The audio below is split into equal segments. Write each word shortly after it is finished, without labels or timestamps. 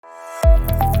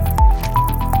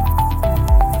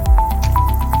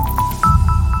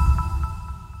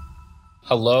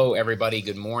Hello, everybody.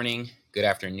 Good morning, good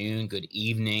afternoon, good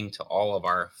evening to all of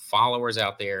our followers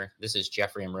out there. This is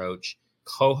Jeffrey M. Roach,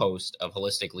 co host of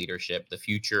Holistic Leadership, the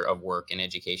Future of Work in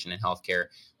Education and Healthcare,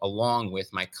 along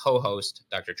with my co host,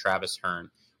 Dr. Travis Hearn.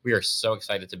 We are so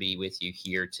excited to be with you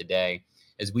here today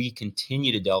as we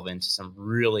continue to delve into some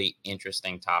really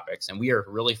interesting topics. And we are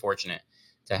really fortunate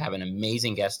to have an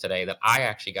amazing guest today that I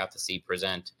actually got to see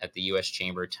present at the U.S.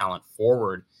 Chamber Talent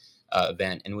Forward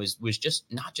event, and was just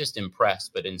not just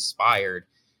impressed but inspired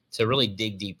to really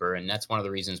dig deeper. And that's one of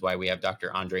the reasons why we have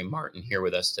Dr. Andre Martin here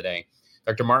with us today.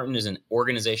 Dr. Martin is an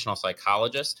organizational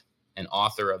psychologist and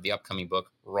author of the upcoming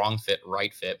book Wrong Fit,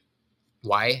 Right Fit: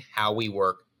 Why How We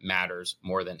Work Matters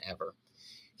More Than Ever.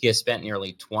 He has spent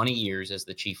nearly 20 years as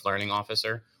the chief learning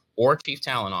officer or chief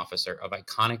talent officer of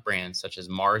iconic brands such as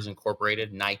Mars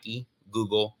Incorporated, Nike,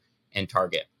 Google, and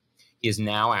Target. He is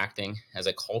now acting as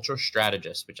a cultural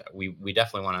strategist, which we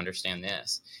definitely want to understand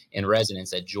this, in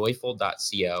residence at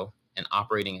joyful.co, an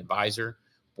operating advisor,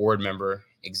 board member,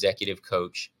 executive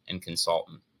coach, and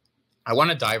consultant. I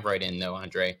want to dive right in, though,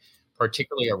 Andre,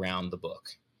 particularly around the book.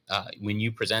 When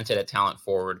you presented at Talent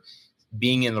Forward,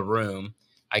 being in the room,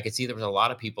 I could see there was a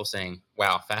lot of people saying,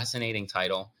 wow, fascinating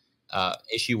title,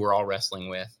 issue we're all wrestling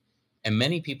with. And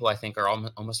many people, I think, are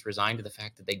almost resigned to the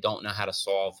fact that they don't know how to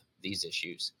solve these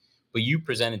issues. But you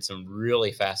presented some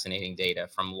really fascinating data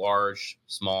from large,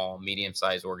 small,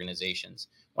 medium-sized organizations.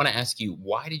 I want to ask you,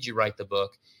 why did you write the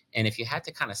book? And if you had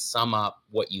to kind of sum up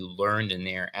what you learned in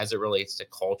there as it relates to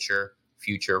culture,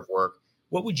 future of work,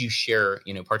 what would you share,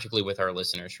 particularly with our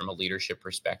listeners from a leadership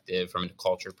perspective, from a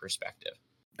culture perspective?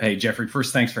 Hey, Jeffrey,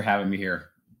 first, thanks for having me here.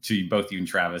 To both you and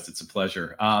Travis, it's a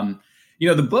pleasure.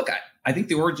 The book, I think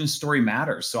the origin story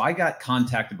matters. So I got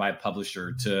contacted by a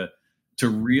publisher to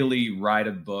really write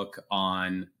a book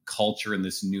on culture in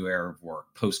this new era of work,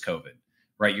 post-COVID,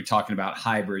 right? You're talking about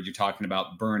hybrid, you're talking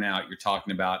about burnout, you're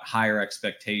talking about higher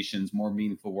expectations, more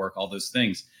meaningful work, all those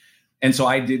things. And so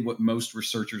I did what most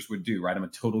researchers would do, right? I'm a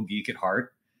total geek at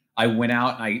heart. I went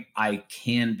out and I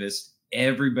canvassed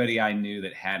everybody I knew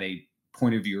that had a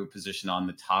point of view or position on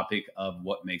the topic of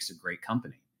what makes a great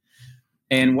company.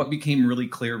 And what became really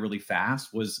clear really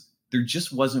fast was there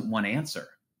just wasn't one answer.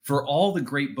 For all the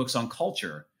great books on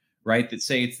culture, right, that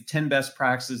say it's the 10 best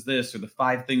practices this or the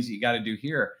 5 things that you got to do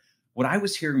here, what I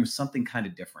was hearing was something kind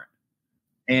of different.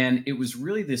 And it was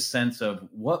really this sense of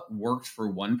what worked for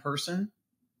one person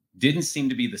didn't seem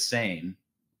to be the same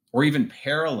or even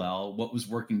parallel what was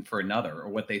working for another or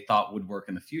what they thought would work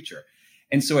in the future.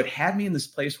 And so it had me in this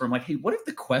place where I'm like, hey, what if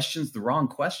the question's the wrong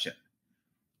question?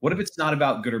 What if it's not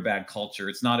about good or bad culture?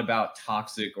 It's not about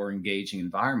toxic or engaging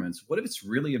environments. What if it's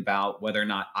really about whether or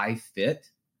not I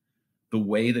fit the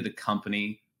way that a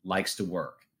company likes to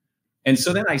work? And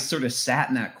so then I sort of sat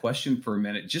in that question for a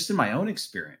minute, just in my own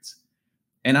experience.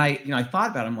 And I thought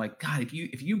about it. I'm like, God, if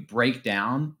you break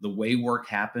down the way work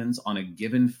happens on a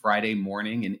given Friday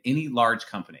morning in any large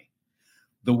company,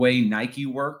 the way Nike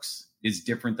works is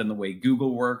different than the way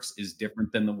Google works, is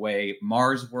different than the way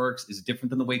Mars works, is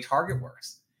different than the way Target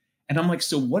works. And I'm like,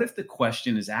 so what if the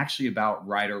question is actually about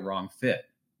right or wrong fit?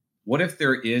 What if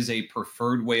there is a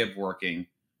preferred way of working,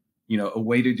 a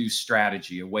way to do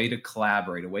strategy, a way to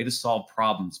collaborate, a way to solve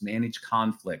problems, manage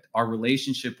conflict, our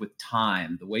relationship with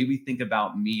time, the way we think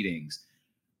about meetings,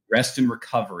 rest and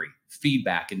recovery,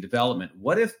 feedback and development?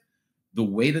 What if the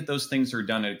way that those things are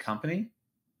done at a company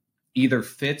either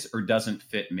fits or doesn't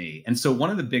fit me? And so one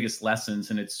of the biggest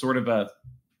lessons, and it's sort of a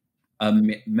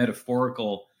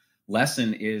metaphorical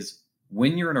lesson, is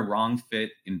when you're in a wrong fit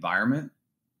environment,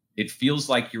 it feels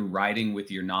like you're writing with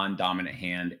your non-dominant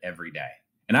hand every day.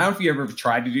 And I don't know if you ever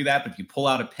tried to do that, but if you pull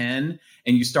out a pen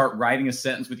and you start writing a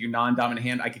sentence with your non-dominant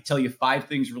hand, I could tell you 5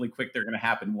 things really quick that are going to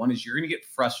happen. One is you're going to get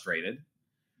frustrated.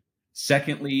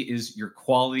 Secondly is your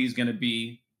quality is going to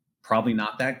be probably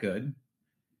not that good.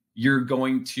 You're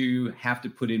going to have to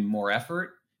put in more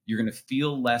effort. You're going to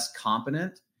feel less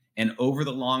competent. And over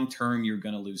the long term, you're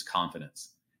going to lose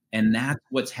confidence. And that's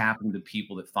what's happened to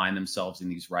people that find themselves in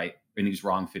these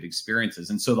wrong fit experiences.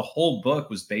 And so the whole book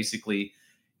was basically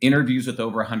interviews with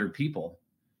over 100 people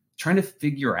trying to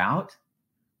figure out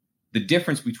the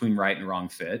difference between right and wrong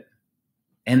fit.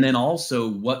 And then also,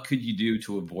 what could you do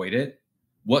to avoid it?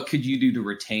 What could you do to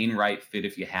retain right fit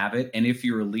if you have it? And if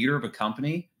you're a leader of a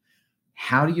company,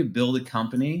 how do you build a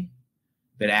company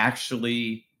that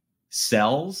actually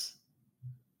sells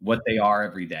what they are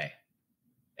every day?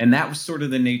 And that was sort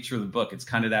of the nature of the book. It's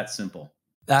kind of that simple.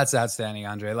 That's outstanding,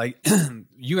 Andre. Like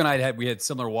you and we had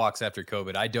similar walks after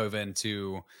COVID. I dove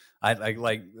into I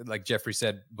like Jeffrey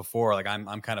said before, like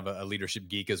I'm kind of a leadership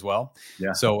geek as well.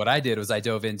 Yeah. So what I did was I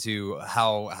dove into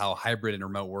how hybrid and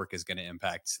remote work is going to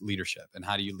impact leadership, and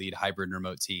how do you lead hybrid and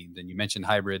remote teams. And you mentioned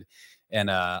hybrid, and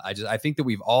I think that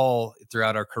we've all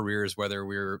throughout our careers, whether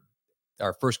we're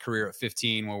our first career at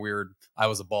 15, where I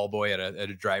was a ball boy at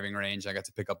a driving range. I got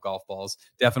to pick up golf balls.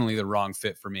 Definitely the wrong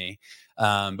fit for me.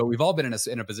 But we've all been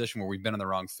in a position where we've been in the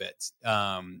wrong fit.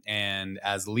 And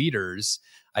as leaders,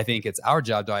 I think it's our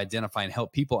job to identify and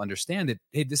help people understand that,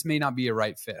 hey, this may not be a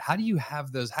right fit. How do you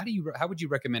have those? How would you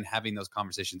recommend having those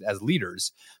conversations as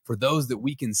leaders for those that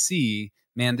we can see,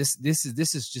 man, this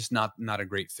is just not a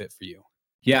great fit for you?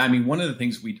 Yeah, I mean, one of the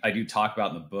things I do talk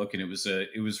about in the book, and it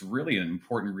was really an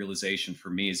important realization for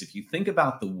me, is if you think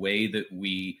about the way that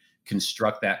we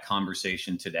construct that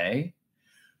conversation today,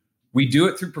 we do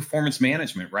it through performance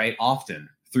management, right? Often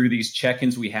through these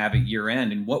check-ins we have at year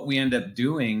end. And what we end up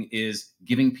doing is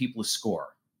giving people a score.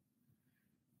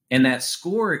 And that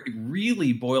score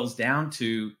really boils down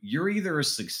to, you're either a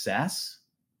success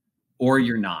or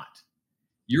you're not.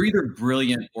 You're either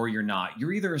brilliant or you're not.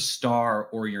 You're either a star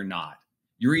or you're not.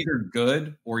 You're either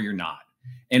good or you're not.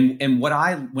 And when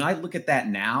I look at that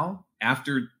now,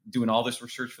 after doing all this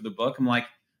research for the book, I'm like,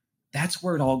 that's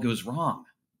where it all goes wrong.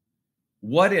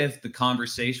 What if the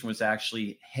conversation was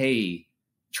actually, hey,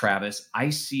 Travis,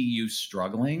 I see you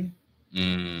struggling,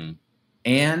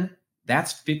 and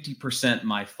that's 50%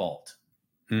 my fault,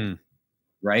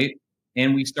 right?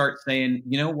 And we start saying,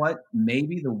 you know what?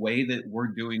 Maybe the way that we're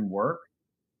doing work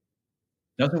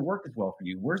doesn't work as well for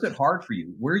you. Where's it hard for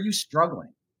you? Where are you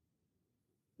struggling?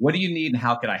 What do you need, and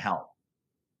how could I help?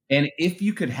 And if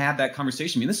you could have that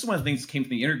conversation, I mean, this is one of the things that came from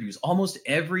the interviews. Almost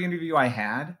every interview I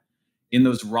had in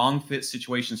those wrong fit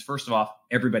situations, first of all,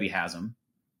 everybody has them,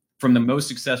 from the most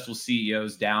successful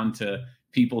CEOs down to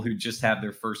people who just have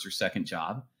their first or second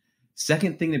job.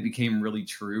 Second thing that became really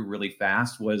true really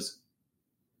fast was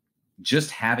just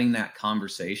having that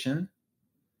conversation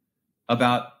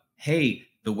about, hey,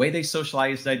 the way they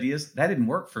socialized ideas, that didn't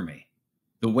work for me.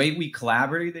 The way we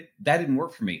collaborated, that didn't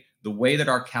work for me. The way that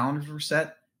our calendars were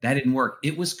set, that didn't work.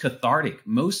 It was cathartic.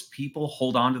 Most people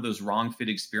hold on to those wrong fit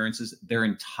experiences their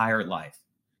entire life.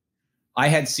 I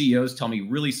had CEOs tell me,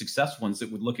 really successful ones,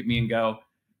 that would look at me and go,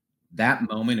 that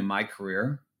moment in my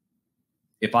career,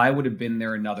 if I would have been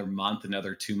there another month,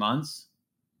 another 2 months,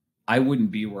 I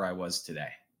wouldn't be where I was today.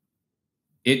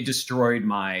 It destroyed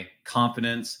my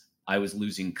confidence. I was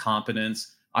losing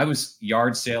competence. I was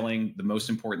yard sailing the most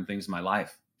important things in my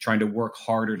life, trying to work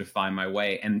harder to find my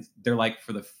way. And they're like,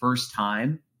 for the first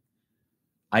time,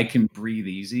 I can breathe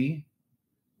easy,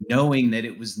 knowing that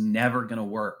it was never going to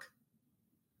work.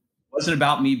 It wasn't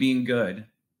about me being good.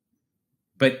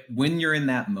 But when you're in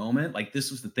that moment, like,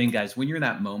 this was the thing, guys, when you're in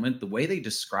that moment, the way they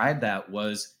described that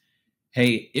was,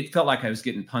 hey, it felt like I was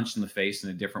getting punched in the face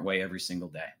in a different way every single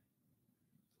day.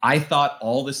 I thought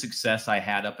all the success I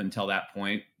had up until that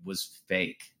point was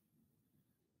fake.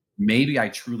 Maybe I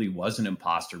truly was an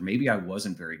imposter. Maybe I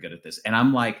wasn't very good at this. And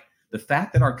I'm like, the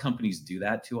fact that our companies do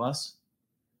that to us,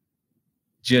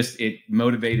 it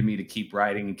motivated me to keep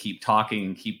writing and keep talking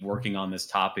and keep working on this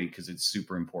topic, because it's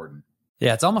super important.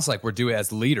 Yeah, it's almost like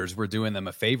as leaders, we're doing them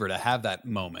a favor to have that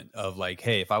moment of like,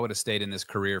 hey, if I would have stayed in this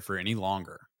career for any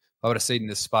longer, if I would have stayed in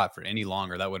this spot for any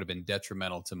longer, that would have been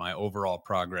detrimental to my overall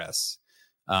progress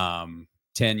 10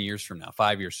 years from now,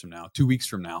 5 years from now, 2 weeks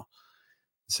from now.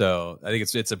 So I think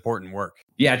it's important work.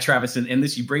 Yeah, Travis, and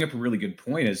this, you bring up a really good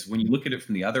point, is when you look at it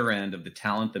from the other end of the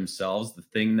talent themselves, the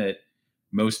thing that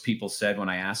most people said when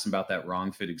I asked them about that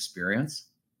wrong fit experience,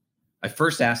 I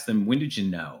first asked them, when did you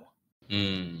know?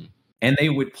 And they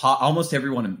would almost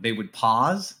everyone, they would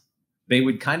pause, they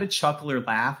would kind of chuckle or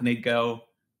laugh, and they'd go,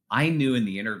 I knew in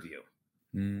the interview.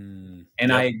 And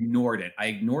yep. I ignored it. I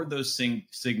ignored those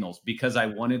signals because I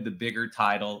wanted the bigger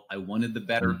title. I wanted the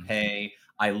better pay.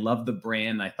 I loved the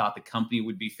brand. I thought the company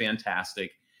would be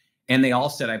fantastic. And they all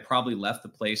said I probably left the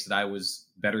place that I was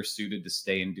better suited to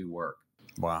stay and do work.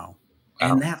 Wow.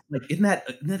 And that's like, isn't that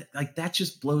like, that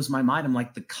just blows my mind. I'm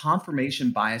like, the confirmation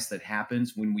bias that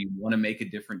happens when we want to make a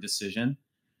different decision,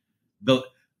 the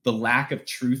lack of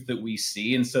truth that we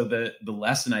see. And so the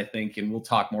lesson, I think, and we'll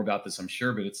talk more about this, I'm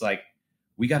sure, but it's like,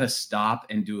 we got to stop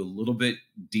and do a little bit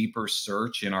deeper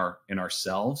search in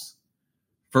ourselves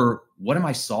for, what am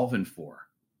I solving for?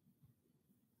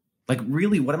 Like,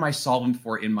 really, what am I solving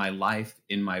for in my life,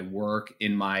 in my work,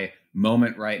 in my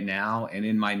moment right now, and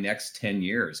in my next 10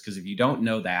 years? Because if you don't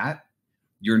know that,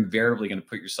 you're invariably going to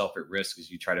put yourself at risk as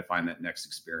you try to find that next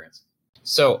experience.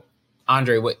 So,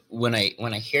 Andre, when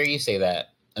I hear you say that,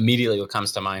 immediately what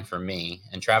comes to mind for me,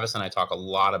 and Travis and I talk a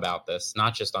lot about this,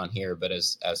 not just on here, but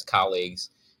as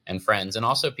colleagues and friends, and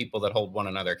also people that hold one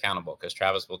another accountable. Because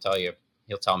Travis will tell you,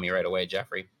 he'll tell me right away,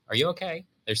 Jeffrey, are you okay?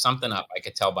 There's something up. I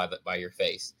could tell by your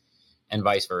face, and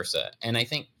vice versa. And I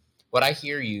think what I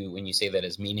hear you when you say that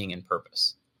is meaning and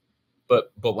purpose.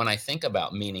 But when I think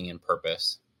about meaning and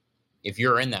purpose, if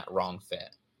you're in that wrong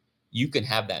fit, you can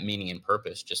have that meaning and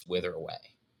purpose just wither away.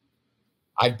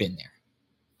 I've been there.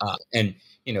 And,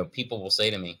 people will say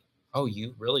to me, oh,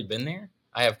 you've really been there?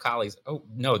 I have colleagues. Oh,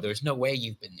 no, there's no way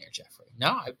you've been there, Jeffrey.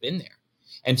 No, I've been there.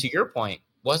 And to your point,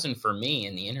 wasn't for me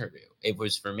in the interview. It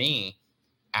was for me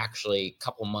actually a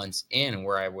couple months in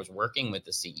where I was working with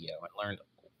the CEO and learned,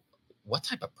 what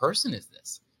type of person is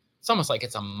this? It's almost like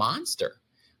it's a monster.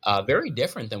 Very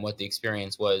different than what the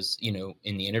experience was, in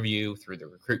the interview, through the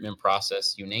recruitment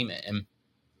process, you name it. And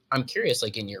I'm curious,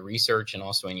 like in your research and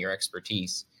also in your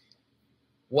expertise,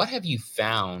 what have you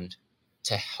found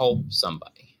to help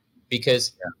somebody?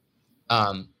 Because,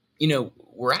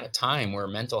 we're at a time where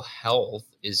mental health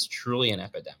is truly an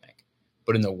epidemic,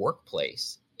 but in the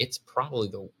workplace, it's probably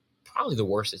the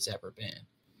worst it's ever been.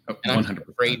 And 100%. I'm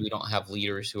afraid we don't have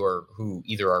leaders who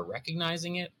either are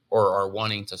recognizing it or are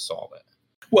wanting to solve it.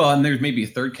 Well, and there's maybe a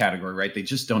third category, right? They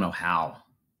just don't know how.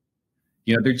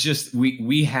 They're just,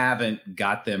 we haven't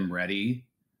got them ready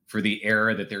for the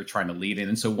era that they're trying to lead in.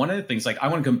 And so one of the things, like, I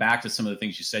want to come back to some of the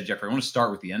things you said, Jeffrey. I want to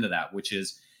start with the end of that, which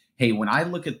is, hey, when I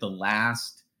look at the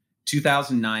last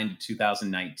 2009 to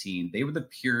 2019, they were the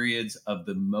periods of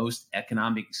the most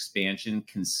economic expansion,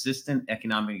 consistent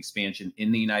economic expansion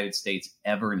in the United States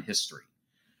ever in history,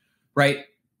 right?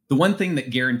 The one thing that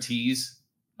guarantees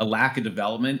a lack of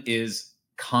development is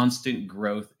constant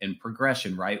growth and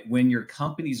progression, right? When your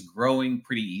company's growing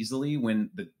pretty easily, when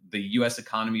the US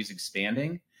economy is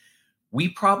expanding, we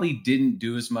probably didn't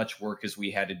do as much work as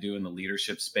we had to do in the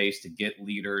leadership space to get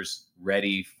leaders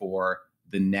ready for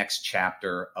the next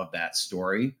chapter of that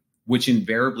story, which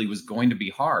invariably was going to be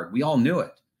hard. We all knew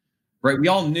it, right? We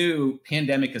all knew,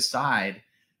 pandemic aside,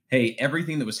 hey,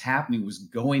 everything that was happening was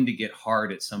going to get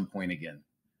hard at some point again.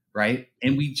 Right.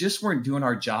 And we just weren't doing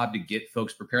our job to get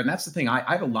folks prepared. And that's the thing. I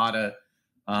have a lot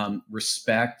of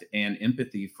respect and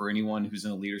empathy for anyone who's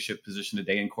in a leadership position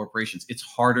today in corporations. It's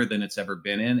harder than it's ever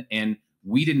been in. And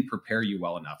we didn't prepare you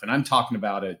well enough. And I'm talking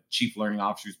about a chief learning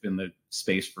officer who's been in the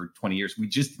space for 20 years. We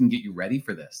just didn't get you ready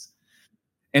for this.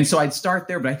 And so I'd start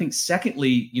there. But I think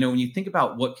secondly, when you think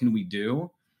about what can we do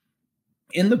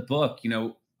in the book,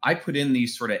 I put in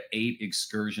these sort of 8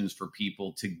 excursions for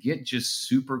people to get just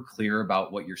super clear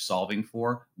about what you're solving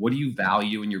for. What do you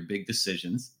value in your big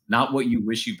decisions? Not what you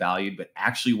wish you valued, but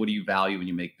actually what do you value when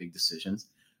you make big decisions?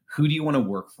 Who do you want to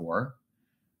work for?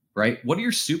 Right? What are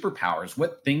your superpowers?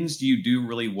 What things do you do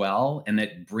really well and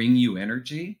that bring you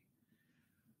energy?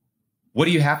 What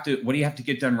do you have to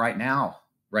get done right now?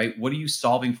 Right? What are you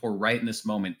solving for right in this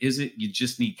moment? Is it you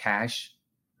just need cash?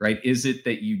 Right? Is it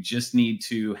that you just need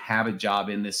to have a job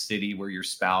in this city where your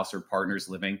spouse or partner is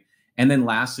living? And then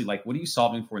lastly, like, what are you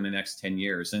solving for in the next 10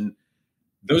 years? And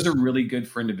those are really good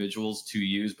for individuals to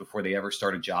use before they ever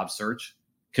start a job search,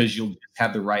 because you'll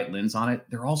have the right lens on it.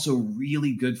 They're also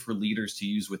really good for leaders to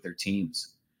use with their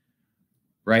teams,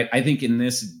 right? I think in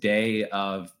this day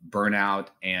of burnout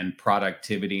and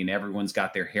productivity and everyone's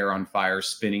got their hair on fire,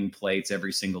 spinning plates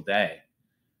every single day,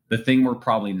 the thing we're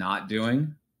probably not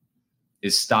doing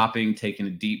is stopping, taking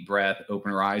a deep breath,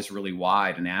 open our eyes really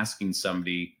wide and asking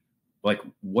somebody, like,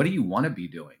 what do you want to be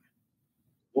doing?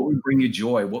 What would bring you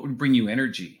joy? What would bring you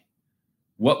energy?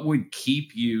 What would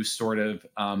keep you sort of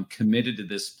committed to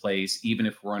this place, even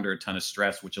if we're under a ton of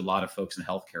stress, which a lot of folks in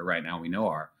healthcare right now we know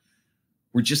are.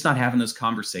 We're just not having those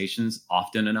conversations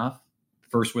often enough,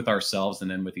 first with ourselves and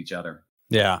then with each other.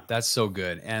 Yeah, that's so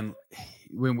good. And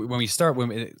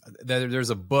there's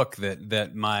a book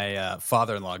that my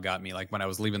father-in-law got me, like when I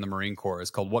was leaving the Marine Corps.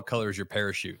 It's called "What Color Is Your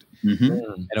Parachute?" Mm-hmm.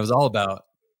 And it was all about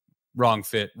wrong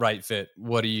fit, right fit.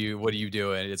 What are you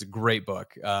doing? It's a great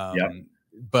book.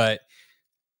 But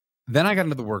then I got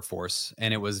into the workforce,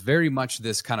 and it was very much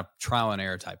this kind of trial and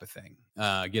error type of thing.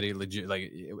 Getting legit.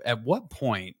 Like, at what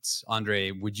point,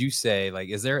 Andre, would you say, like,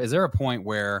 is there a point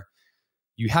where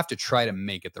you have to try to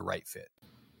make it the right fit?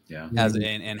 Yeah. How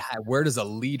does a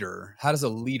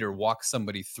leader walk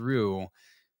somebody through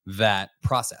that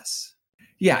process?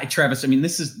 Yeah, Travis, I mean,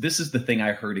 this is the thing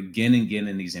I heard again and again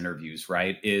in these interviews,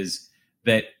 right? Is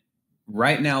that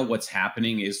right now what's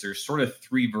happening is there's sort of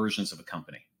 3 versions of a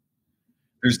company.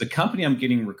 There's the company I'm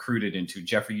getting recruited into.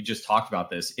 Jeffrey, you just talked about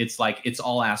this. It's like, it's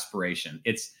all aspiration.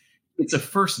 It's a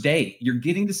first date. You're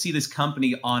getting to see this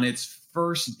company on its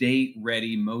first date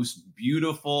ready, most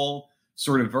beautiful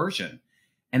sort of version.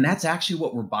 And that's actually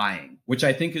what we're buying, which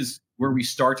I think is where we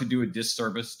start to do a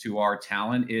disservice to our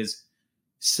talent. Is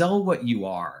sell what you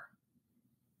are,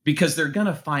 because they're going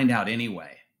to find out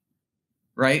anyway,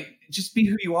 right? Just be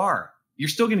who you are. You're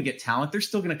still going to get talent. They're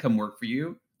still going to come work for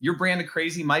you. Your brand of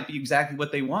crazy might be exactly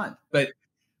what they want. But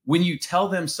when you tell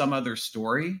them some other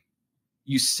story,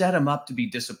 you set them up to be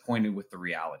disappointed with the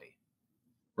reality,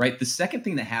 right? The second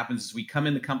thing that happens is we come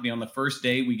in the company on the first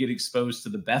day, we get exposed to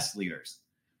the best leaders.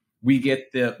 We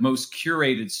get the most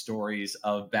curated stories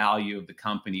of value of the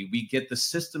company. We get the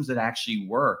systems that actually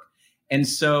work. And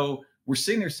so we're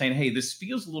sitting there saying, hey, this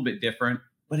feels a little bit different,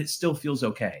 but it still feels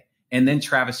okay. And then,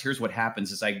 Travis, here's what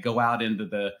happens is I go out into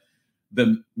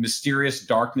the mysterious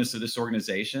darkness of this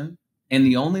organization. And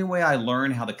the only way I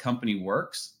learn how the company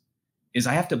works is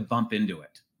I have to bump into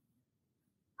it,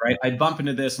 right? I bump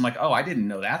into this. I'm like, oh, I didn't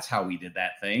know that's how we did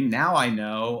that thing. Now I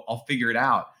know, I'll figure it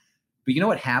out. But you know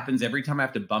what happens every time I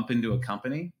have to bump into a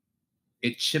company?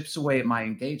 It chips away at my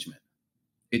engagement.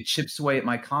 It chips away at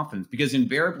my confidence, because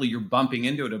invariably you're bumping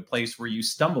into it at a place where you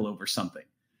stumble over something,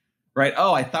 right?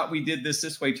 Oh, I thought we did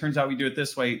this way. Turns out we do it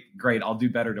this way. Great. I'll do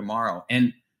better tomorrow.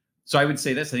 And so I would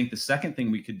say this, I think the second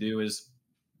thing we could do is,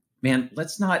 man,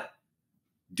 let's not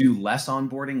do less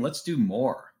onboarding. Let's do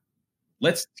more.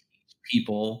 Let's teach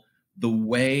people the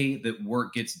way that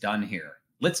work gets done here.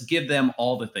 Let's give them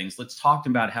all the things. Let's talk to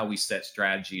them about how we set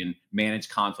strategy and manage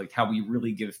conflict, how we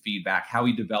really give feedback, how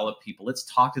we develop people. Let's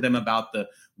talk to them about the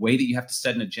way that you have to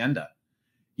set an agenda.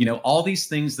 You know, all these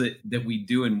things that we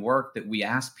do in work that we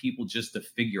ask people just to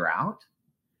figure out.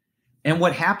 And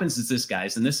what happens is this,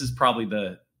 guys, and this is probably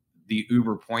the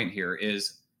uber point here,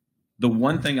 is the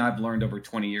one thing I've learned over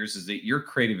 20 years is that your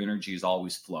creative energy is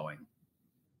always flowing.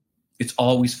 It's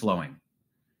always flowing.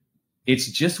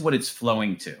 It's just what it's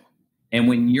flowing to. And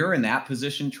when you're in that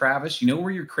position, Travis, you know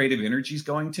where your creative energy is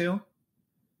going to?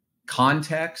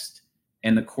 Context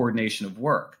and the coordination of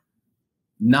work.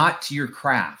 Not to your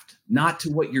craft, not to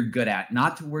what you're good at,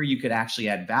 not to where you could actually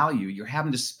add value. You're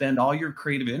having to spend all your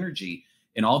creative energy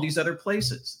in all these other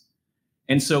places.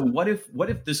 And so what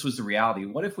if this was the reality?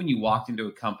 What if when you walked into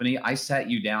a company, I sat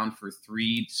you down for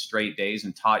 3 straight days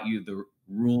and taught you the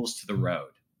rules to the road,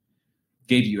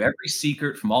 gave you every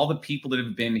secret from all the people that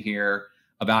have been here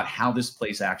about how this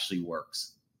place actually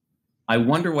works? I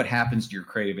wonder what happens to your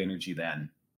creative energy then.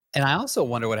 And I also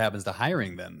wonder what happens to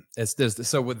hiring them.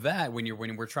 So with that, when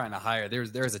we're trying to hire,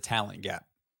 there's a talent gap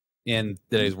in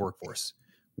today's workforce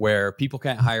where people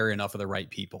can't hire enough of the right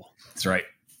people. That's right.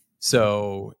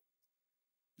 So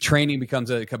training becomes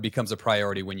a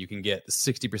priority when you can get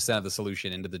 60% of the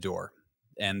solution into the door,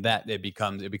 and that it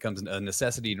becomes a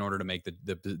necessity in order to make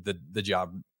the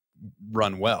job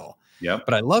run well. Yeah.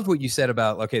 But I loved what you said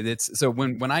about, okay, so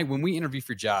when we interview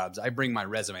for jobs, I bring my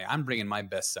resume. I'm bringing my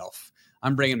best self.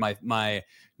 I'm bringing my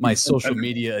social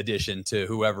media edition to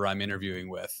whoever I'm interviewing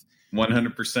with.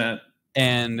 100%.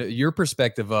 And your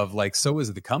perspective of like, so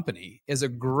is the company, is a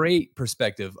great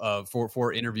perspective of for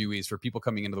interviewees, for people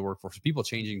coming into the workforce, for people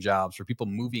changing jobs, for people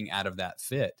moving out of that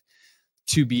fit,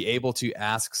 to be able to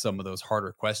ask some of those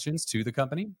harder questions to the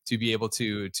company, to be able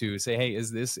to say,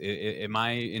 hey, am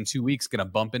I in 2 weeks going to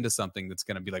bump into something that's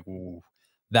going to be like, ooh,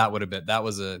 that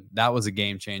was a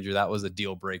game changer. That was a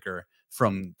deal breaker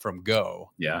from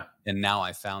go. Yeah. And now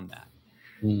I found that.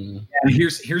 And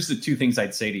here's the two things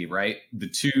I'd say to you, right? The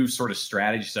two sort of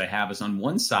strategies I have is, on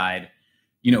one side,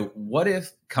 you know, what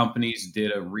if companies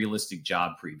did a realistic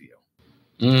job preview?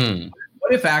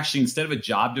 What if actually, instead of a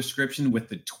job description with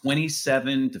the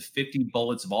 27 to 50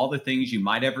 bullets of all the things you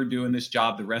might ever do in this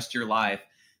job the rest of your life,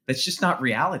 that's just not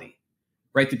reality,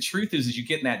 right? The truth is you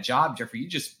get in that job, Jeffrey, you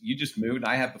just moved.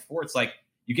 I have before. It's like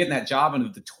you get in that job, and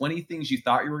of the 20 things you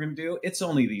thought you were going to do, it's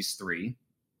only these 3.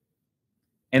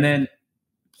 And then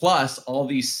plus all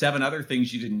these 7 other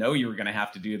things you didn't know you were going to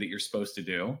have to do that you're supposed to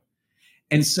do.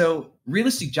 And so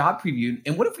realistic job preview.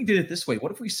 And what if we did it this way?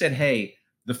 What if we said, hey,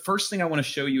 the first thing I want to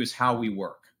show you is how we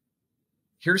work.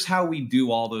 Here's how we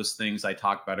do all those things I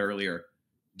talked about earlier.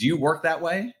 Do you work that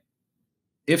way?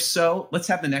 If so, let's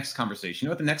have the next conversation. You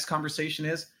know what the next conversation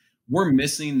is? We're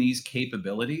missing these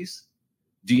capabilities.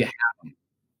 Do you have them?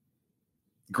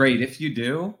 Great. If you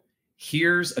do,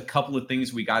 here's a couple of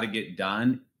things we got to get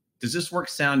done. Does this work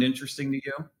sound interesting to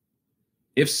you?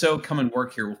 If so, come and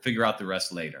work here. We'll figure out the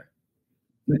rest later.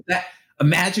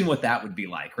 Imagine what that would be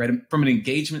like, right? From an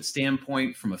engagement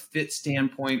standpoint, from a fit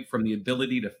standpoint, from the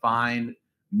ability to find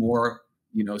more,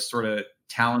 you know, sort of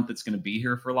talent that's going to be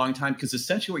here for a long time. Because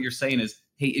essentially what you're saying is,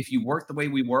 hey, if you work the way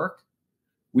we work,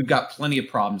 we've got plenty of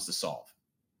problems to solve,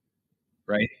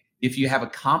 right? If you have a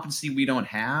competency we don't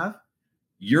have,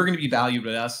 you're going to be valuable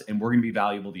to us and we're going to be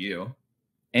valuable to you.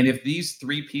 And if these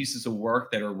 3 pieces of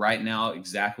work that are right now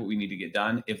exactly what we need to get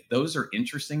done, if those are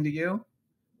interesting to you,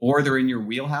 or they're in your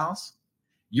wheelhouse,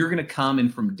 you're going to come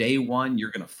and from day one,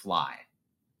 you're going to fly.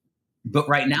 But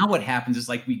right now, what happens is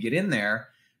like we get in there.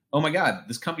 Oh my God,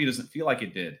 this company doesn't feel like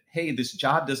it did. Hey, this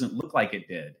job doesn't look like it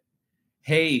did.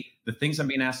 Hey, the things I'm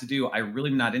being asked to do, I really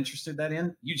am not interested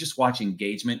in. You just watch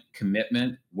engagement,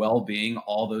 commitment, well-being,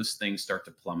 all those things start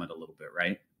to plummet a little bit,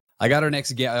 right? I got our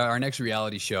next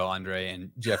reality show, Andre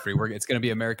and Jeffrey. It's going to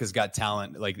be America's Got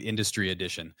Talent, like the industry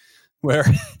edition, where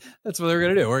that's what we're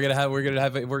going to do. We're going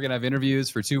to have interviews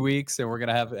for 2 weeks, and we're going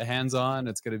to have hands-on.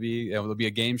 It'll be a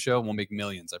game show, and we'll make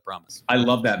millions. I promise. I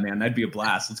love that, man. That'd be a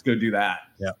blast. Let's go do that.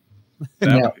 Yeah,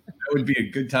 that would be a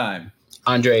good time.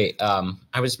 Andre,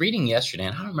 I was reading yesterday,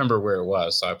 and I don't remember where it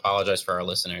was, so I apologize for our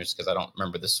listeners because I don't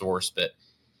remember the source, but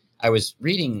I was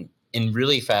reading a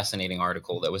really fascinating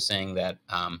article that was saying that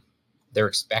they're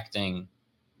expecting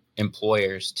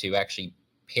employers to actually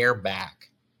pare back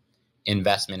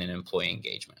investment in employee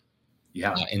engagement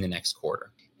in the next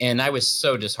quarter. And I was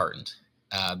so disheartened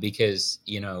because,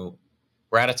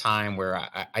 we're at a time where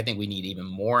I think we need even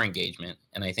more engagement.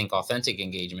 And I think authentic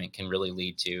engagement can really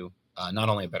lead to not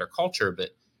only a better culture, but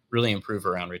really improve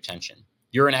around retention.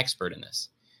 You're an expert in this.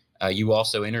 You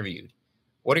also interviewed.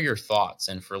 What are your thoughts?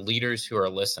 And for leaders who are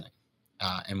listening,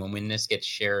 and when this gets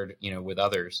shared, with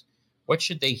others, what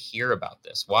should they hear about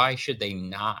this? Why should they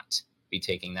not be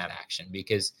taking that action?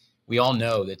 Because we all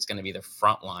know that's going to be the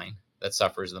front line that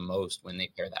suffers the most when they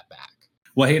pare that back.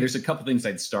 Well, hey, there's a couple things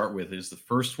I'd start with. Is the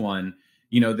first one,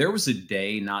 there was a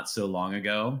day not so long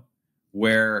ago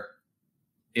where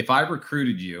if I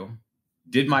recruited you,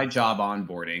 did my job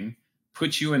onboarding,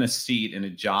 put you in a seat in a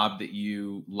job that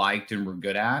you liked and were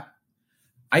good at,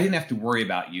 I didn't have to worry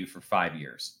about you for 5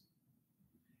 years.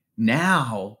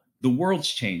 Now the world's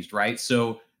changed, right?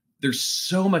 So there's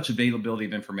so much availability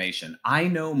of information. I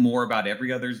know more about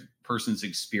every other person's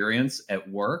experience at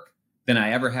work than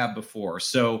I ever have before.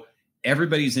 So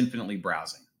everybody's infinitely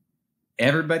browsing.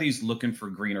 Everybody's looking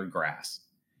for greener grass.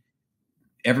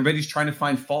 Everybody's trying to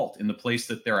find fault in the place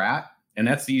that they're at. And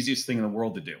that's the easiest thing in the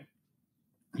world to do.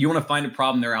 You want to find a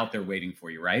problem, they're out there waiting for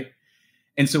you, right?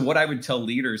 And so what I would tell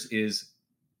leaders is,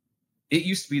 it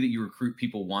used to be that you recruit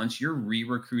people once, you're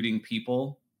re-recruiting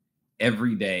people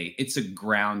every day. It's a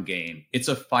ground game. It's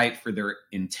a fight for their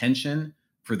intention,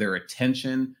 for their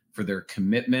attention, for their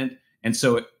commitment. And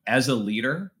so as a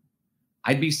leader,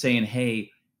 I'd be saying,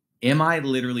 hey, am I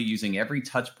literally using every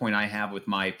touch point I have with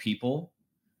my people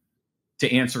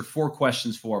to answer 4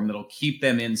 questions for them that'll keep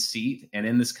them in seat and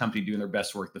in this company doing their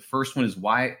best work? The first one is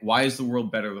why is the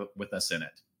world better with us in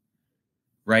it?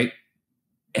 Right?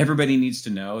 Everybody needs to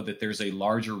know that there's a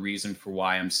larger reason for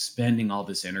why I'm spending all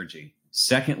this energy.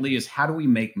 Secondly is, how do we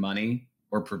make money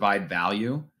or provide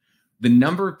value? The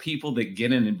number of people that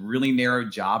get in a really narrow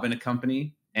job in a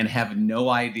company and have no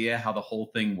idea how the whole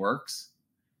thing works,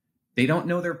 they don't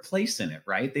know their place in it,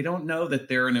 right? They don't know that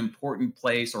they're an important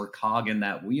place or cog in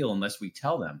that wheel unless we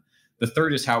tell them. The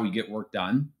third is how we get work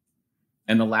done.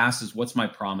 And the last is, what's my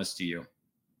promise to you?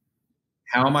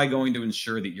 How am I going to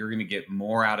ensure that you're going to get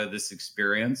more out of this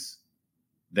experience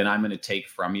than I'm going to take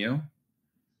from you?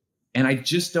 And I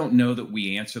just don't know that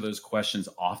we answer those questions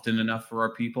often enough for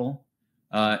our people.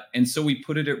 And so we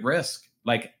put it at risk.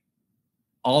 Like,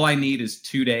 all I need is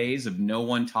 2 days of no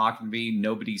one talking to me,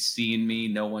 nobody seeing me,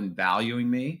 no one valuing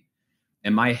me.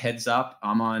 And my head's up,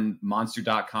 I'm on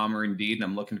monster.com or Indeed, and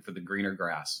I'm looking for the greener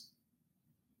grass.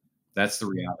 That's the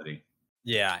reality.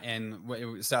 Yeah,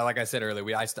 and so like I said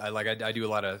earlier, I do a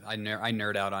lot of I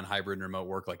nerd out on hybrid and remote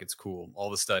work like it's cool. All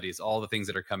the studies, all the things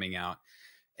that are coming out,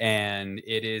 and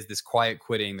it is this quiet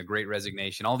quitting, the Great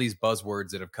Resignation, all these buzzwords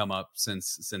that have come up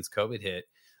since COVID hit.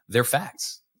 They're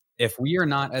facts. If we are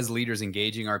not as leaders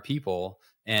engaging our people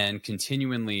and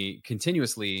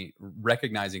continuously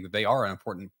recognizing that they are an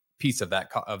important piece of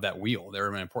that wheel,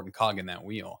 they're an important cog in that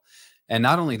wheel, and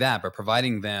not only that, but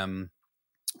providing them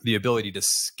the ability to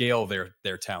scale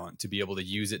their talent, to be able to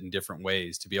use it in different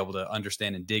ways, to be able to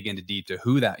understand and dig into deep to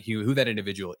who that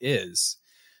individual is,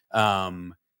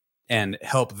 and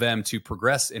help them to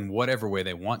progress in whatever way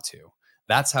they want to.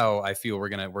 That's how I feel we're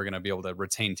gonna be able to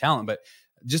retain talent. But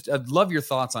just I'd love your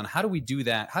thoughts on how do we do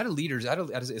that? How do leaders,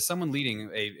 as someone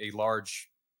leading a large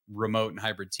remote and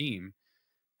hybrid team,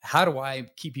 how do I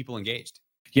keep people engaged?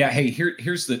 Yeah. Hey,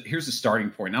 here's the starting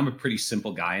point. I'm a pretty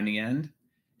simple guy in the end.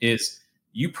 Is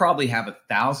you probably have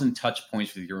 1,000 touch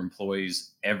points with your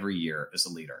employees every year as a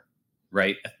leader,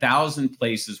 right? 1,000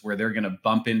 places where they're going to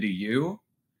bump into you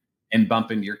and bump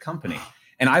into your company.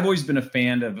 And I've always been a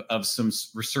fan of some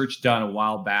research done a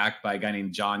while back by a guy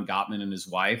named John Gottman and his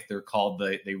wife.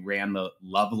 They ran the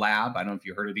Love Lab. I don't know if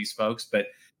you heard of these folks, but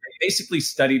They basically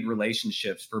studied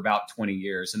relationships for about 20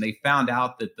 years, and they found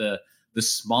out that the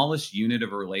smallest unit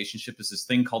of a relationship is this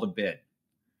thing called a bid,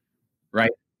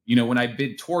 right? When I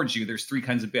bid towards you, there's three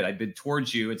kinds of bid. I bid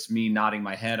towards you, it's me nodding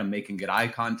my head, I'm making good eye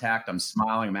contact, I'm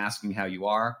smiling, I'm asking how you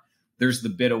are. There's the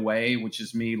bid away, which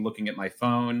is me looking at my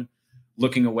phone,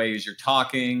 looking away as you're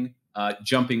talking,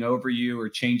 jumping over you or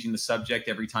changing the subject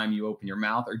every time you open your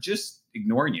mouth, or just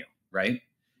ignoring you, right?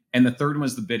 And the third one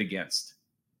is the bid against.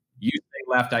 You say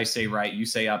left, I say right. You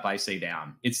say up, I say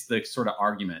down. It's the sort of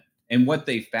argument. And what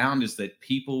they found is that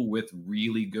people with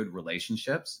really good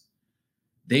relationships,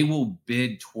 they will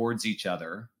bid towards each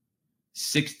other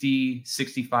 60,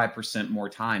 65% more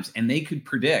times. And they could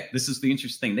predict, this is the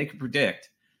interesting thing, they could predict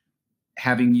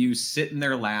having you sit in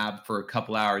their lab for a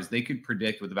couple hours, they could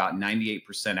predict with about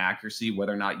 98% accuracy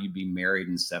whether or not you'd be married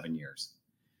in 7 years.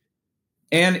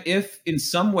 And if in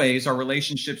some ways our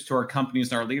relationships to our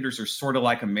companies and our leaders are sort of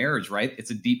like a marriage, right?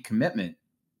 It's a deep commitment.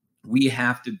 We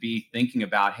have to be thinking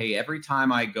about, hey, every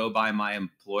time I go by my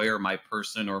employer, my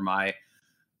person, or my,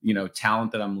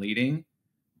 talent that I'm leading,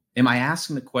 am I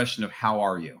asking the question of how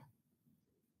are you?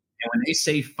 And when they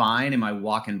say fine, am I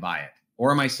walking by it?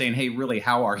 Or am I saying, hey, really,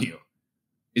 how are you?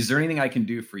 Is there anything I can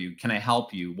do for you? Can I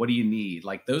help you? What do you need?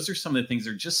 Like, those are some of the things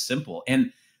that are just simple.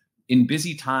 And in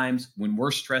busy times, when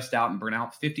we're stressed out and burnt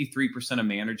out, 53% of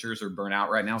managers are burnt out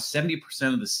right now. 70%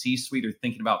 of the C-suite are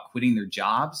thinking about quitting their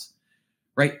jobs,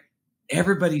 right?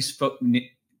 Everybody's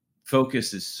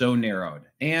focus is so narrowed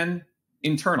and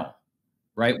internal,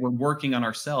 right? We're working on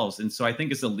ourselves. And so I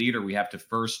think as a leader, we have to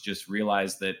first just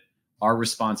realize that our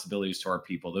responsibilities to our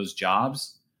people, those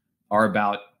jobs are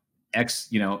about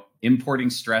importing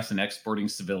stress and exporting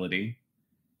civility.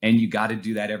 And you got to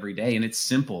do that every day. And it's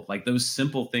simple, like those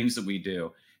simple things that we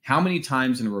do. How many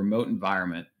times in a remote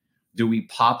environment do we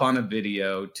pop on a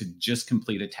video to just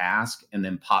complete a task and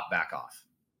then pop back off?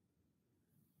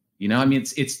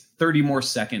 It's 30 more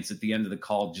seconds at the end of the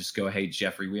call. Just go, hey,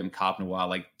 Jeffrey, we haven't caught in a while.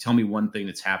 Like, tell me one thing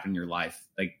that's happened in your life.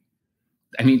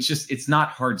 It's not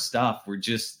hard stuff.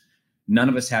 None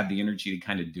of us have the energy to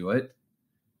kind of do it,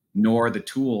 nor the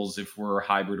tools if we're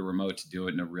hybrid or remote to do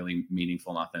it in a really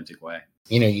meaningful and authentic way.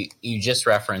 You just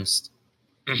referenced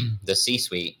the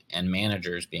C-suite and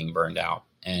managers being burned out.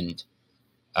 And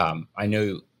I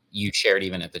know you shared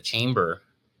even at the Chamber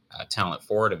Talent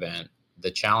Forward event, the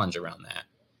challenge around that.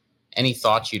 Any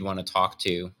thoughts you'd want to talk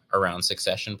to around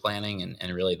succession planning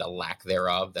and really the lack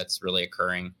thereof that's really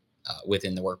occurring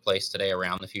within the workplace today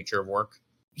around the future of work?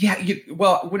 Yeah,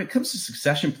 well, when it comes to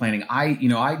succession planning,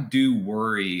 I do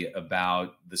worry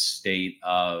about the state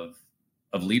of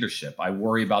leadership. I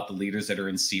worry about the leaders that are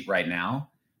in seat right now,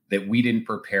 that we didn't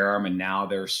prepare them and now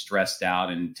they're stressed out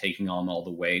and taking on all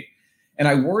the weight. And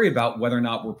I worry about whether or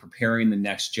not we're preparing the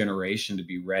next generation to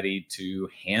be ready to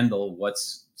handle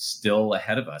what's still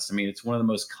ahead of us. It's one of the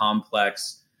most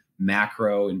complex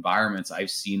macro environments I've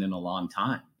seen in a long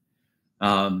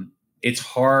time. It's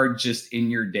hard just in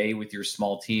your day with your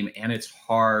small team, and it's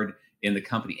hard in the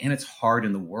company, and it's hard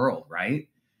in the world, right?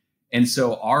 And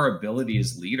so our ability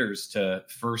as leaders to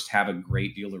first have a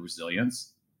great deal of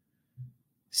resilience.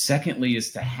 Secondly,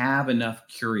 is to have enough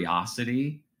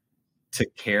curiosity to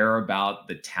care about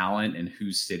the talent and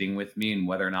who's sitting with me and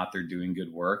whether or not they're doing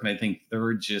good work. And I think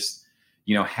third, just,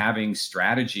 having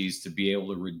strategies to be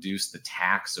able to reduce the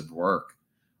tax of work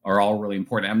are all really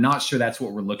important. I'm not sure that's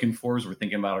what we're looking for as we're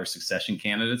thinking about our succession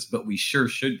candidates, but we sure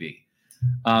should be.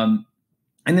 And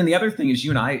then the other thing is,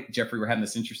 you and I, Jeffrey, were having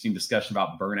this interesting discussion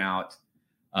about burnout.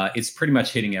 It's pretty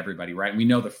much hitting everybody, right? And we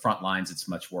know the front lines, it's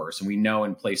much worse. And we know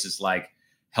in places like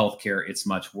healthcare, it's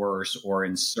much worse, or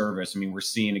in service. We're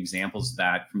seeing examples of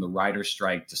that from the writer's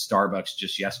strike to Starbucks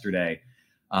just yesterday.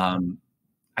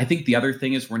 I think the other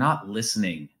thing is we're not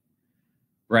listening,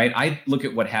 right? I look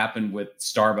at what happened with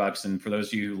Starbucks. And for those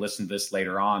of you who listen to this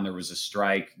later on, there was a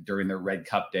strike during their Red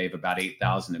Cup Day of about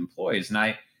 8,000 employees. And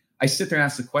I sit there and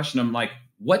ask the question, I'm like,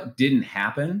 what didn't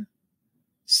happen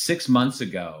 6 months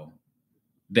ago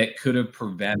that could have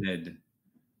prevented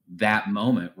that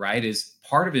moment, right? Is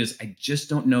part of it is I just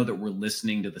don't know that we're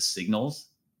listening to the signals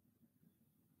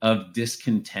of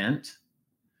discontent,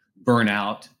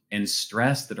 burnout, and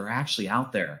stress that are actually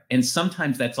out there. And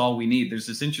sometimes that's all we need. There's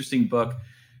this interesting book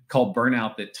called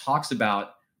Burnout that talks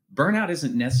about burnout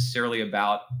isn't necessarily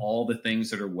about all the things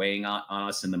that are weighing on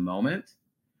us in the moment.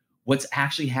 What's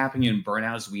actually happening in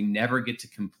burnout is we never get to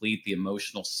complete the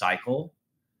emotional cycle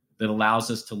that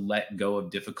allows us to let go of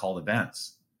difficult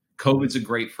events. COVID's a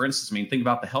great, for instance, think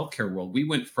about the healthcare world. We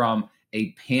went from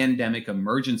a pandemic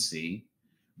emergency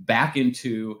back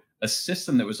into a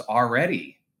system that was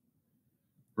already,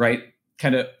 right,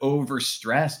 kind of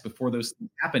overstressed before those things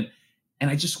happened. And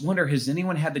I just wonder, has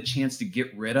anyone had the chance to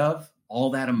get rid of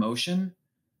all that emotion?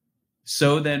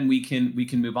 So then we can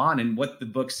move on. And what the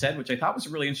book said, which I thought was a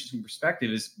really interesting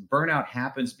perspective, is burnout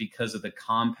happens because of the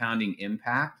compounding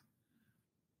impact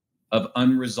of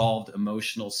unresolved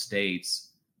emotional states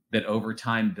that over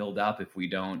time build up if we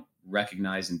don't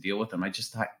recognize and deal with them. I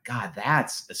just thought, God,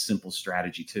 that's a simple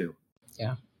strategy too.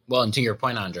 Yeah. Well, and to your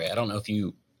point, Andre, I don't know if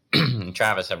you,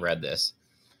 Travis, have read this,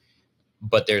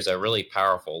 but there's a really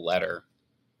powerful letter,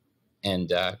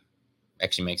 and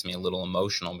actually makes me a little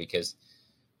emotional because,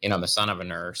 I'm the son of a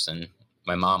nurse, and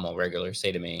my mom will regularly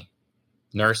say to me,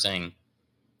 nursing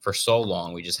for so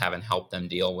long, we just haven't helped them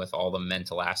deal with all the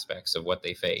mental aspects of what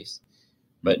they face.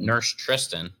 But Nurse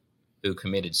Tristan, who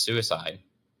committed suicide,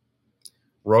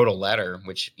 wrote a letter,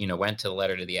 which, went to the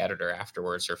letter to the editor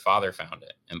afterwards. Her father found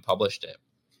it and published it.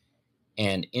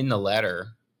 And in the letter,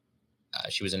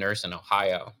 she was a nurse in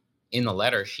Ohio. In the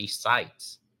letter, she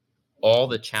cites all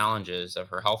the challenges of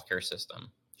her healthcare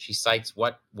system. She cites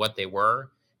what they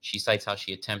were. She cites how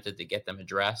she attempted to get them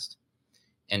addressed.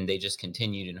 And they just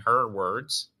continued, in her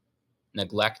words,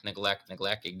 neglect,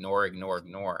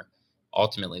 ignore,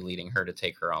 ultimately leading her to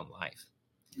take her own life.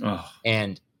 Oh.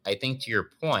 And I think, to your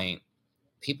point,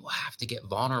 people have to get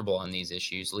vulnerable on these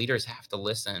issues. Leaders have to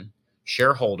listen.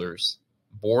 Shareholders,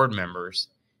 board members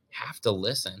have to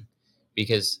listen,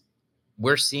 because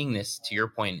we're seeing this, to your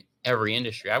point, every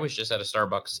industry. I was just at a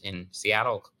Starbucks in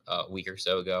Seattle a week or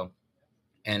so ago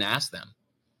and asked them,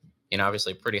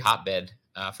 obviously pretty hotbed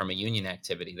from a union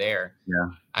activity there. Yeah.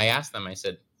 I asked them, I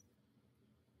said,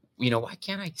 why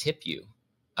can't I tip you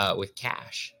with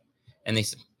cash? And they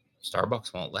said,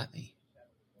 Starbucks won't let me.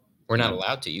 We're not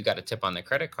allowed to. You got to tip on the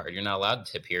credit card. You're not allowed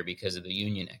to tip here because of the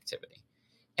union activity.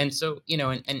 And so,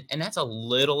 and that's a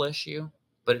little issue,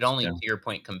 but it only, to your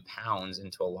point, compounds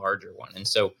into a larger one. And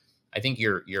so I think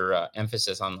your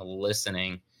emphasis on the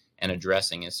listening and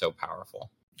addressing is so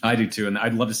powerful. I do too. And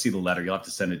I'd love to see the letter. You'll have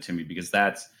to send it to me, because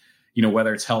that's,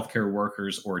 whether it's healthcare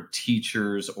workers or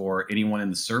teachers or anyone in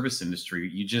the service industry,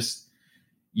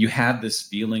 you have this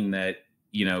feeling that,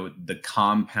 the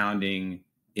compounding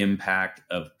impact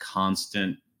of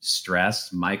constant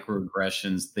stress,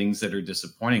 microaggressions, things that are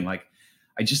disappointing. Like,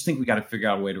 I just think we got to figure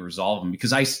out a way to resolve them,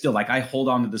 because I hold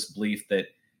on to this belief that,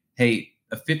 hey,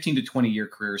 a 15 to 20 year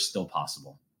career is still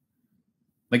possible.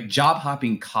 Like, job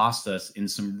hopping costs us in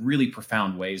some really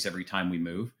profound ways every time we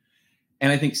move.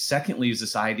 And I think secondly is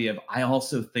this idea of, I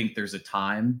also think there's a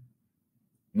time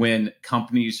when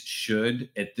companies should,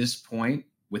 at this point,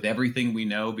 with everything we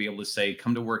know, be able to say,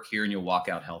 come to work here and you'll walk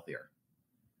out healthier.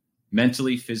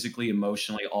 Mentally, physically,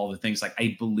 emotionally, all the things. Like,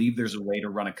 I believe there's a way to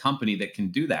run a company that can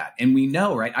do that. And we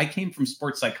know, right? I came from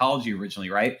sports psychology originally,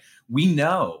 right? We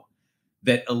know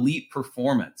that elite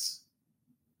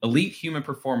human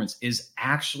performance is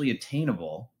actually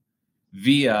attainable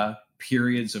via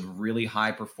periods of really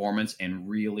high performance and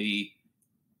really,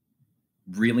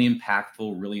 really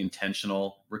impactful, really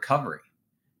intentional recovery.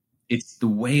 It's the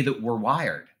way that we're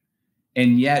wired.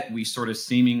 And yet we sort of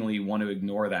seemingly want to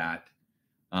ignore that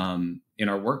in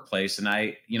our workplace. And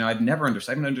I've never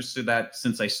understood, I haven't understood that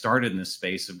since I started in this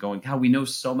space of going, God, we know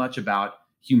so much about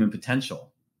human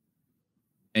potential,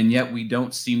 and yet we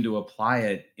don't seem to apply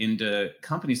it into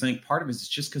companies. I think part of it is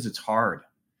just because it's hard.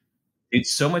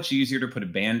 It's so much easier to put a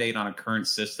Band-Aid on a current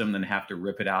system than have to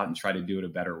rip it out and try to do it a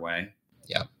better way.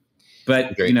 Yeah.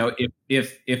 But,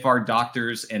 if our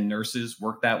doctors and nurses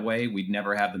work that way, we'd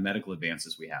never have the medical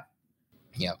advances we have.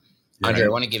 Yeah. Andre, I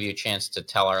want to give you a chance to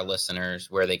tell our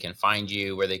listeners where they can find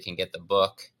you, where they can get the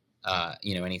book,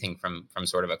 anything from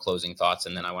sort of a closing thoughts.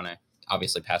 And then I want to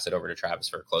obviously pass it over to Travis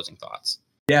for closing thoughts.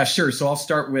 Yeah, sure. So I'll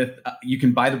start with, you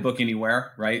can buy the book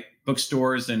anywhere, right?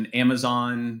 Bookstores and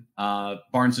Amazon,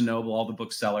 Barnes & Noble, all the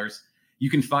booksellers.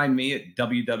 You can find me at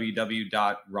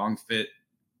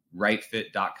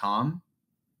www.wrongfitrightfit.com.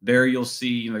 There you'll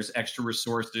see, there's extra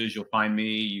resources. You'll find me.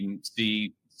 You can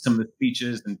see some of the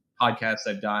speeches and podcasts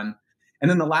I've done. And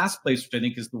then the last place, which I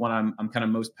think is the one I'm kind of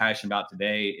most passionate about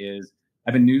today, is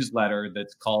I have a newsletter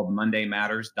that's called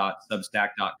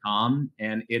mondaymatters.substack.com.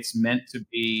 And it's meant to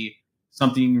be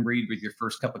something you can read with your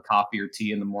first cup of coffee or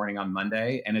tea in the morning on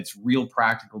Monday. And it's real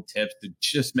practical tips to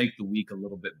just make the week a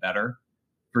little bit better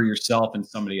for yourself and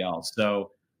somebody else.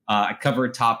 So I cover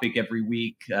a topic every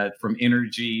week, from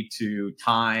energy to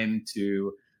time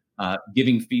to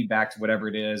giving feedback to whatever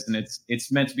it is. And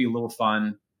it's meant to be a little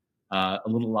fun, a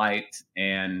little light,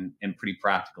 and pretty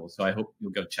practical. So I hope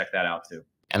you'll go check that out too.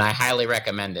 And I highly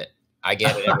recommend it. I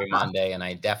get it every Monday, and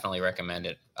I definitely recommend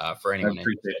it for anyone. I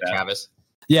appreciate that. Travis?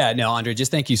 Yeah, no, Andre,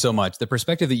 just thank you so much. The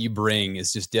perspective that you bring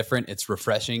is just different. It's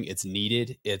refreshing. It's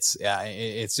needed. It's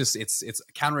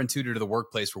counterintuitive to the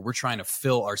workplace where we're trying to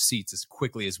fill our seats as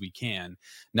quickly as we can,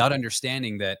 not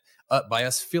understanding that by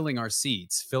us filling our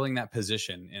seats, filling that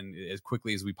position and as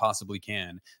quickly as we possibly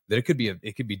can, that it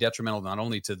could be detrimental not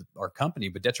only to our company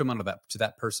but detrimental to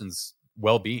that person's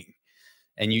well-being.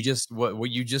 And you just what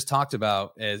you just talked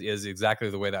about is exactly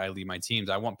the way that I lead my teams.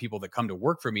 I want people that come to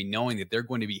work for me knowing that they're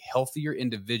going to be healthier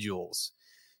individuals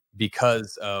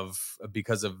because of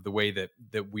the way that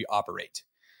we operate.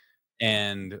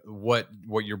 And what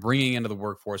you're bringing into the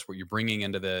workforce, what you're bringing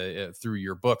into the through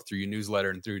your book, through your newsletter,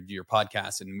 and through your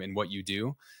podcast, and what you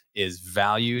do is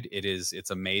valued. It's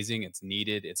amazing. It's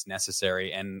needed. It's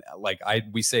necessary. And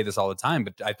we say this all the time,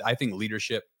 but I think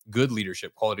good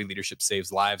leadership, quality leadership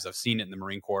saves lives. I've seen it in the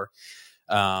Marine Corps.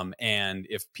 And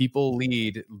if people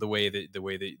lead the way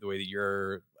that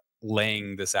you're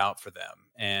laying this out for them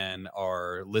and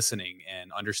are listening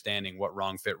and understanding what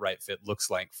wrong fit, right fit looks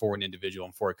like for an individual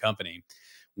and for a company,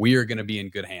 we are going to be in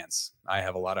good hands. I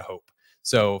have a lot of hope.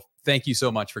 So thank you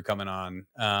so much for coming on.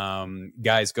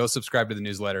 Guys, go subscribe to the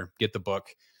newsletter, get the book,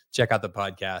 check out the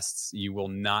podcasts. You will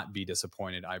not be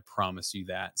disappointed. I promise you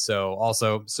that. So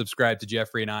also subscribe to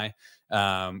Jeffrey and I.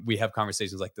 We have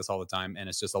conversations like this all the time, and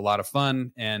it's just a lot of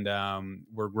fun. And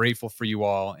we're grateful for you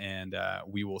all. And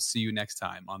we will see you next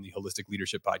time on the Holistic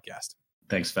Leadership Podcast.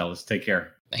 Thanks, fellas. Take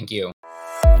care. Thank you.